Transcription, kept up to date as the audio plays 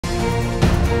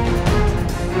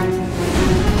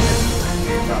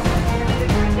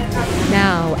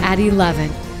at 11.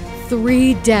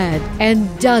 3 dead and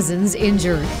dozens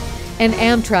injured. An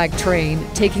Amtrak train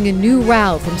taking a new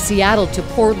route from Seattle to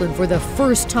Portland for the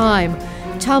first time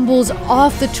tumbles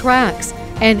off the tracks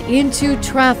and into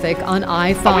traffic on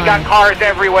I-5. We got cars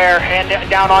everywhere and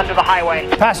down onto the highway.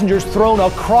 Passengers thrown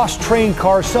across train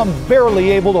cars, some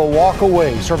barely able to walk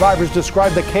away. Survivors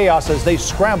describe the chaos as they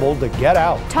scrambled to get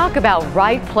out. Talk about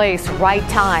right place, right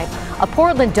time. A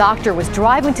Portland doctor was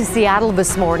driving to Seattle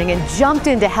this morning and jumped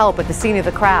in to help at the scene of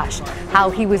the crash.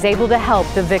 How he was able to help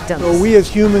the victims. So we as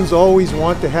humans always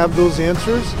want to have those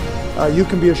answers. You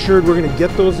can be assured we're going to get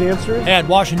those answers. And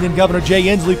Washington Governor Jay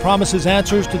Inslee promises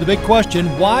answers to the big question,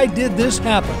 why did this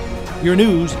happen? Your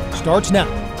news starts now.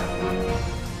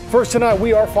 First tonight,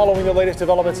 we are following the latest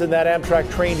developments in that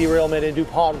Amtrak train derailment in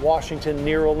DuPont, Washington,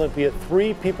 near Olympia.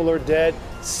 3 people are dead.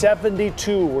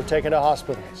 72 were taken to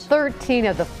hospitals. 13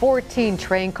 of the 14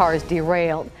 train cars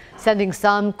derailed, sending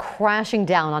some crashing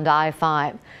down onto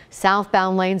I-5.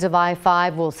 Southbound lanes of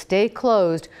I-5 will stay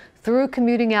closed through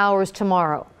commuting hours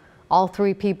tomorrow. All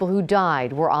 3 people who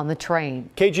died were on the train.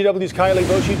 KGW's Kyle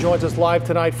Boshi joins us live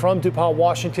tonight from DuPont,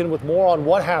 Washington with more on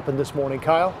what happened this morning.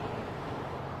 Kyle?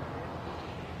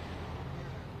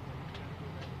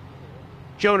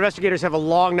 Joe, investigators have a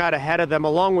long night ahead of them,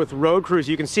 along with road crews.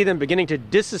 You can see them beginning to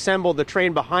disassemble the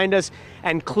train behind us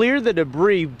and clear the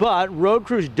debris, but road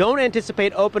crews don't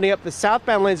anticipate opening up the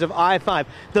southbound lanes of I-5,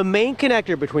 the main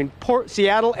connector between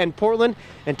Seattle and Portland,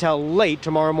 until late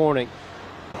tomorrow morning.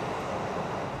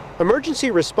 Emergency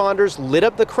responders lit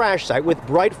up the crash site with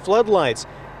bright floodlights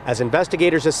as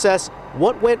investigators assess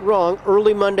what went wrong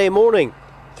early Monday morning.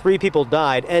 3 people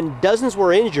died and dozens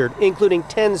were injured, including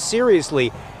 10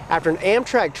 seriously, after an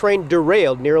Amtrak train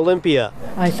derailed near Olympia.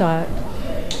 I thought,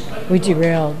 we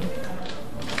derailed.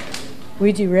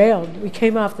 We derailed. We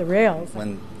came off the rails.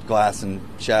 When glass and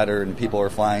shattered and people are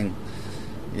flying,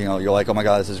 you know, you're like, oh my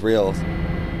God, this is real.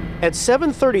 At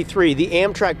 7:33, the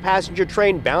Amtrak passenger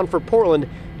train bound for Portland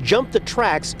jumped the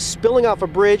tracks, spilling off a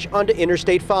bridge onto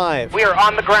Interstate 5. We are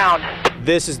on the ground.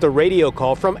 This is the radio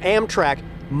call from Amtrak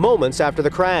moments after the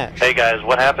crash. Hey guys,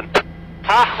 what happened?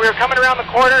 We were coming around the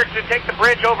corner to take the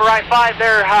bridge over I-5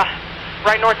 there,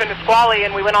 right north into Squally,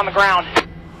 and we went on the ground.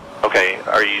 Okay,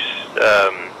 are you,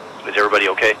 is everybody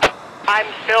okay? I'm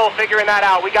still figuring that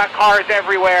out. We got cars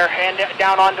everywhere and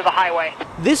down onto the highway.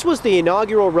 This was the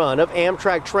inaugural run of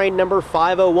Amtrak train number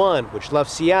 501, which left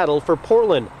Seattle for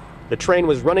Portland. The train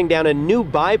was running down a new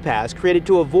bypass created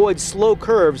to avoid slow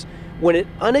curves when it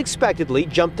unexpectedly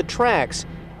jumped the tracks.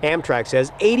 Amtrak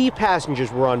says 80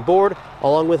 passengers were on board,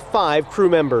 along with 5 crew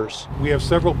members. We have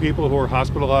several people who are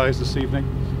hospitalized this evening,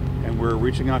 and we're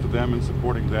reaching out to them and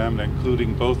supporting them,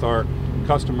 including both our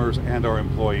customers and our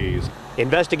employees.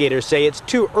 Investigators say it's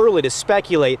too early to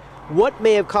speculate what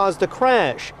may have caused the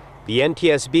crash. The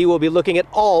NTSB will be looking at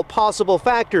all possible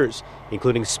factors,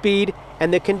 including speed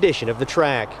and the condition of the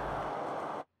track.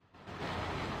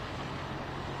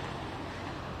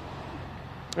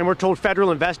 And we're told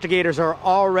federal investigators are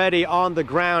already on the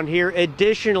ground here.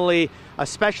 Additionally, a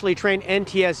specially trained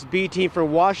NTSB team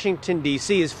from Washington,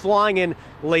 D.C. is flying in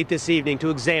late this evening to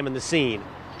examine the scene.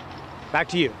 Back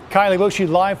to you. Kyle Boshi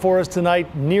live for us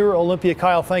tonight near Olympia.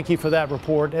 Kyle, thank you for that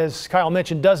report. As Kyle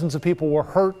mentioned, dozens of people were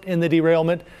hurt in the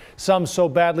derailment, some so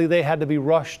badly they had to be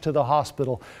rushed to the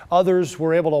hospital. Others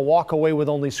were able to walk away with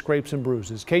only scrapes and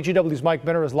bruises. KGW's Mike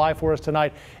Benner is live for us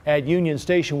tonight at Union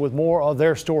Station with more of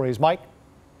their stories. Mike?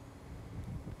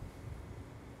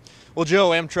 Well, Joe,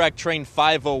 Amtrak train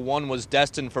 501 was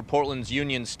destined for Portland's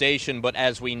Union Station, but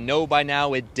as we know by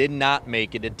now, it did not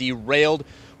make it. It derailed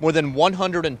more than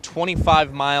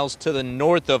 125 miles to the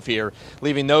north of here,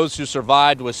 leaving those who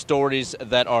survived with stories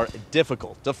that are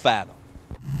difficult to fathom.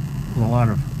 A lot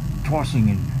of tossing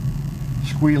and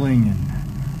squealing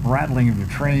and rattling of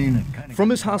the train. From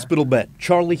his hospital bed,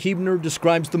 Charlie Hebner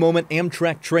describes the moment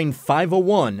Amtrak train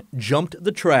 501 jumped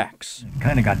the tracks. It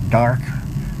kind of got dark,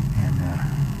 and I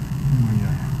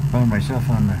found myself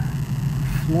on the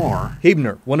floor.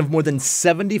 Hebner, one of more than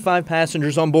 75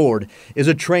 passengers on board, is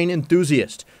a train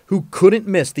enthusiast who couldn't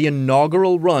miss the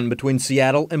inaugural run between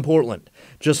Seattle and Portland,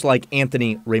 just like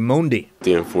Anthony Raimondi.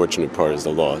 The unfortunate part is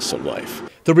the loss of life.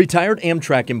 The retired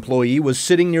Amtrak employee was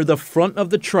sitting near the front of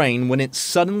the train when it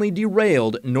suddenly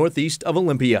derailed northeast of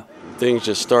Olympia. Things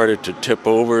just started to tip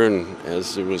over and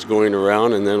as it was going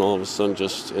around, and then all of a sudden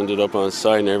just ended up on the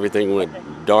side and everything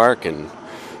went dark and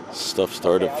stuff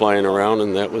started flying around,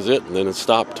 and that was it, and then it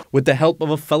stopped. With the help of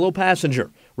a fellow passenger,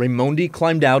 Raimondi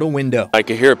climbed out a window. I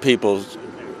could hear people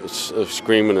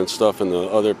screaming and stuff in the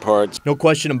other parts. No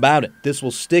question about it, this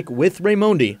will stick with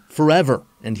Raimondi forever,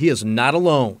 and he is not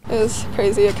alone. It was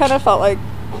crazy. It kind of felt like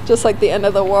just like the end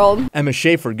of the world. Emma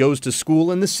Schaefer goes to school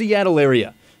in the Seattle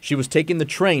area. She was taking the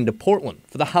train to Portland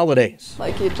for the holidays.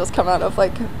 Like you'd just come out of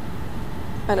like,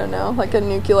 I don't know, like a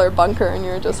nuclear bunker, and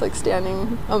you're just like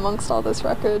standing amongst all this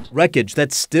wreckage. Wreckage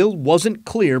that still wasn't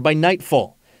clear by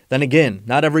nightfall. Then again,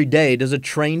 not every day does a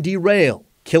train derail,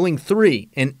 killing 3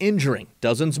 and injuring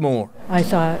dozens more. I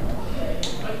thought,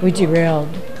 we derailed.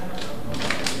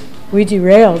 We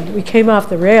derailed. We came off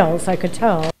the rails, I could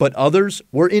tell. But others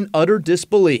were in utter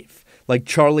disbelief, like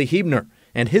Charlie Hebner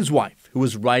and his wife, who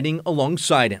was riding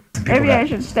alongside him. Maybe I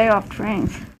should stay off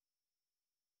trains.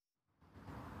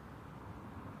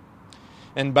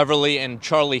 And Beverly and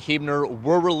Charlie Hebner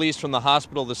were released from the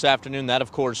hospital this afternoon. That,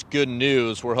 of course, good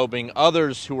news. We're hoping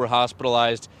others who were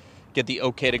hospitalized get the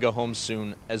okay to go home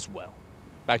soon as well.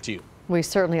 Back to you. We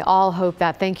certainly all hope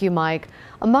that. Thank you, Mike.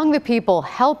 Among the people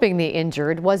helping the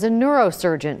injured was a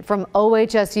neurosurgeon from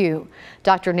OHSU.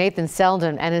 Dr. Nathan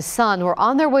Selden and his son were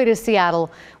on their way to Seattle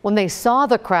when they saw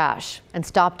the crash and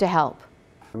stopped to help.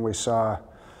 And we saw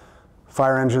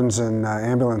fire engines and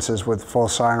ambulances with full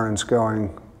sirens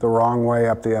going the wrong way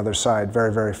up the other side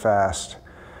very, very fast,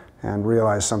 and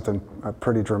realized something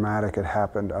pretty dramatic had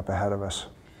happened up ahead of us.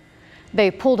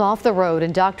 They pulled off the road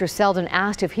and Dr. Selden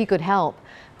asked if he could help.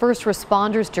 First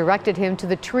responders directed him to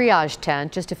the triage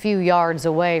tent just a few yards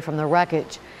away from the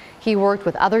wreckage. He worked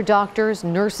with other doctors,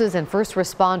 nurses, and first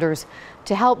responders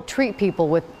to help treat people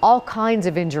with all kinds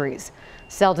of injuries.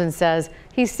 Selden says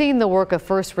he's seen the work of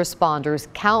first responders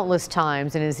countless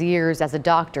times in his years as a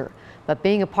doctor, but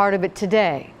being a part of it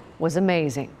today was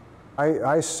amazing.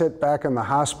 I sit back in the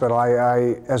hospital.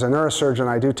 As a neurosurgeon,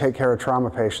 I do take care of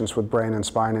trauma patients with brain and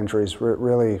spine injuries,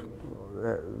 really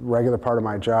regular part of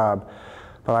my job.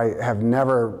 But I have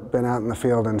never been out in the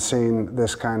field and seen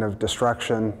this kind of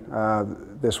destruction.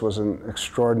 This was an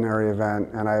extraordinary event,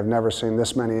 and I have never seen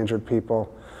this many injured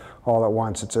people all at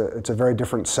once. It's a very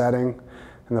different setting,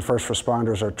 and the first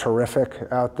responders are terrific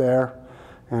out there.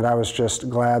 And I was just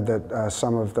glad that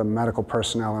some of the medical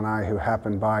personnel and I who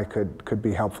happened by could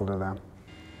be helpful to them.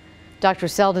 Dr.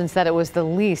 Selden said it was the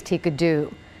least he could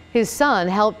do. His son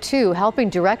helped too, helping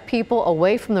direct people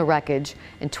away from the wreckage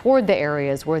and toward the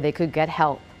areas where they could get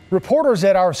help. Reporters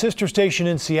at our sister station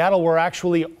in Seattle were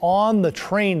actually on the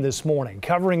train this morning,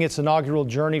 covering its inaugural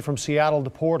journey from Seattle to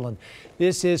Portland.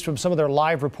 This is from some of their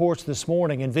live reports this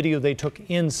morning and video they took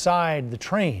inside the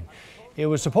train. It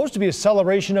was supposed to be a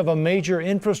celebration of a major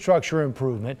infrastructure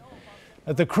improvement.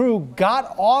 The crew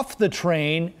got off the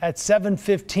train at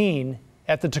 7:15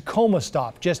 at the Tacoma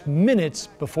stop, just minutes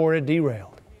before it derailed.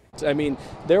 I mean,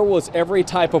 there was every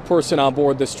type of person on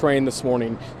board this train this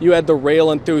morning. You had the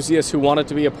rail enthusiasts who wanted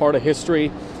to be a part of history.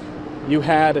 You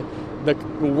had the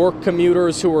work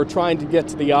commuters who were trying to get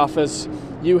to the office.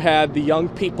 You had the young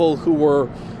people who were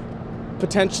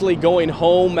potentially going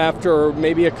home after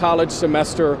maybe a college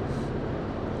semester.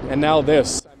 And now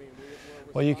this.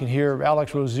 Well, you can hear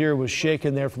Alex Rozier was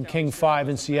shaken there from King 5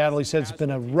 in Seattle. He said it's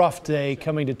been a rough day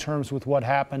coming to terms with what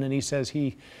happened, and he says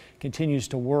he continues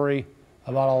to worry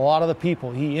about a lot of the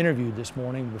people he interviewed this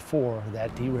morning before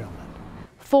that derailment.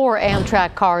 4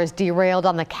 Amtrak cars derailed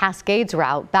on the Cascades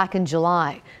route back in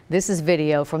July. This is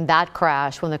video from that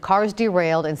crash when the cars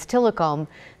derailed in Steilacoom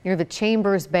near the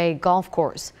Chambers Bay Golf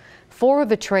Course. 4 of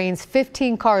the train's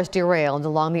 15 cars derailed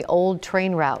along the old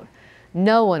train route.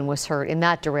 No one was hurt in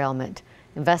that derailment.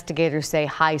 Investigators say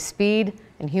high speed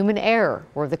and human error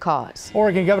were the cause.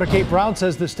 Oregon Governor Kate Brown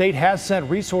says the state has sent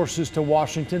resources to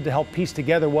Washington to help piece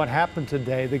together what happened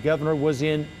today. The governor was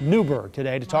in Newburgh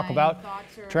today to talk about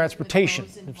transportation.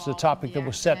 It's a topic that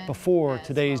was set before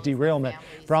today's derailment.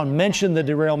 Brown mentioned the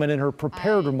derailment in her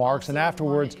prepared remarks, and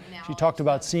afterwards she talked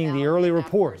about seeing the early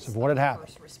reports of what had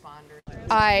happened.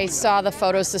 I saw the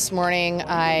photos this morning.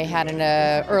 I had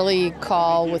an early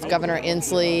call with Governor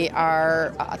Inslee.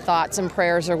 Our thoughts and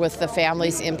prayers are with the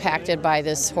families impacted by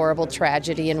this horrible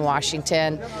tragedy in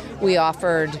Washington. We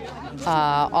offered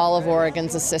all of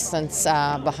Oregon's assistance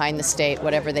behind the state.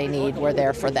 Whatever they need, we're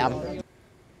there for them.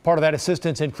 Part of that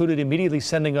assistance included immediately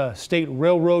sending a state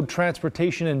railroad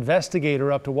transportation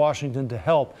investigator up to Washington to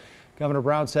help. Governor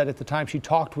Brown said at the time she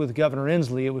talked with Governor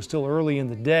Inslee, it was still early in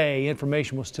the day.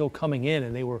 Information was still coming in,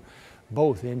 and they were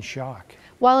both in shock.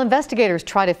 While investigators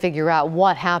try to figure out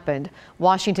what happened,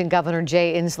 Washington Governor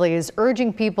Jay Inslee is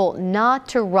urging people not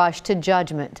to rush to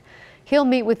judgment. He'll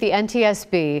meet with the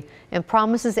NTSB and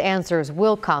promises answers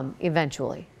will come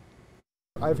eventually.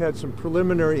 I've had some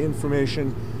preliminary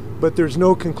information, but there's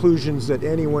no conclusions that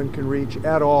anyone can reach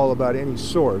at all about any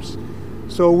source.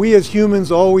 So we as humans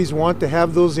always want to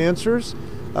have those answers.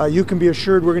 You can be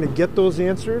assured we're going to get those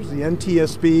answers. The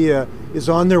NTSB is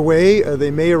on their way.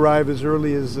 They may arrive as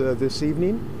early as this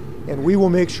evening. and we will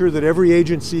make sure that every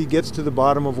agency gets to the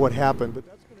bottom of what happened. But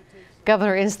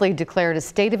Governor Inslee declared a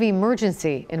state of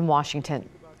emergency in Washington.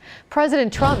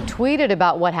 President Trump tweeted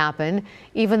about what happened.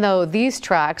 Even though these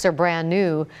tracks are brand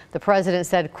new, the president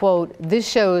said, quote, "This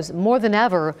shows more than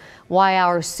ever why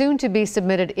our soon-to-be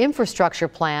submitted infrastructure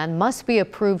plan must be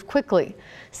approved quickly.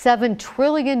 $7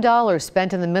 trillion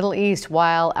spent in the Middle East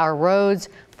while our roads,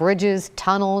 bridges,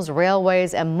 tunnels,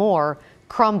 railways, and more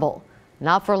crumble.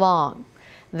 Not for long."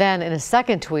 Then in a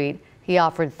second tweet, he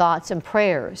offered thoughts and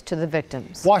prayers to the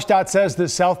victims. WashDOT says the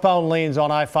southbound lanes on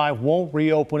I-5 won't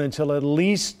reopen until at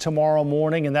least tomorrow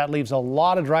morning, and that leaves a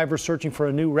lot of drivers searching for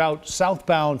a new route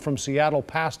southbound from Seattle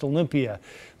past Olympia.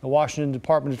 The Washington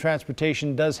Department of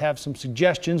Transportation does have some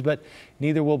suggestions, but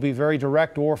neither will be very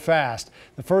direct or fast.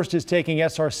 The first is taking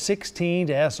SR 16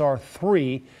 to SR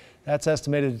 3. That's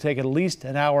estimated to take at least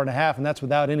an hour and a half, and that's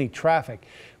without any traffic.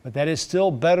 But that is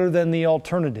still better than the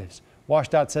alternatives.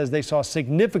 WashDOT says they saw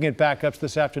significant backups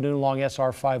this afternoon along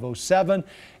SR 507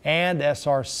 and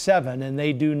SR 7, and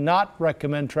they do not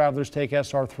recommend travelers take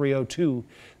SR 302.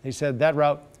 They said that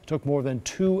route took more than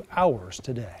 2 hours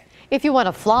today. If you want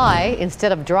to fly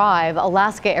instead of drive,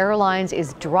 Alaska Airlines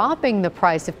is dropping the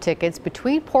price of tickets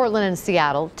between Portland and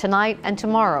Seattle tonight and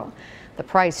tomorrow. The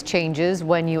price changes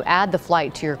when you add the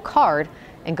flight to your card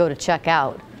and go to check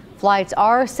out. Flights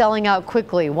are selling out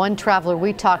quickly. One traveler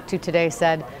we talked to today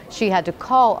said she had to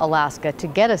call Alaska to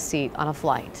get a seat on a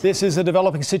flight. This is a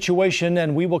developing situation,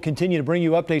 and we will continue to bring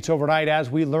you updates overnight as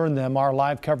we learn them. Our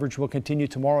live coverage will continue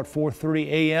tomorrow at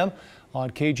 4:30 a.m. on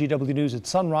KGW News at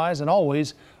sunrise and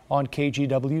always on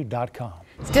KGW.com.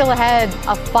 Still ahead,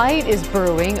 a fight is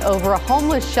brewing over a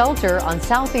homeless shelter on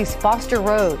Southeast Foster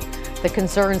Road. The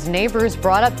concerns neighbors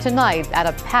brought up tonight at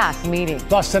a PAC meeting.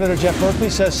 Plus, Senator Jeff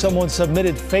Merkley says someone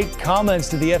submitted fake comments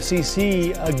to the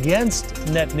FCC against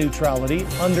net neutrality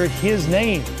under his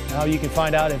name. Now you can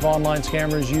find out if online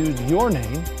scammers used your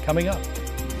name coming up.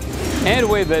 And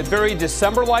with a very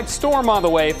December-like storm on the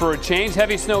way for a change,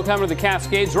 heavy snow coming to the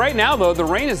Cascades. Right now, though, the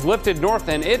rain has lifted north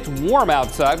and it's warm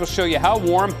outside. We'll show you how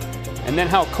warm and then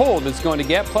how cold it's going to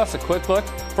get, plus a quick look,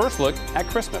 first look at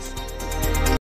Christmas.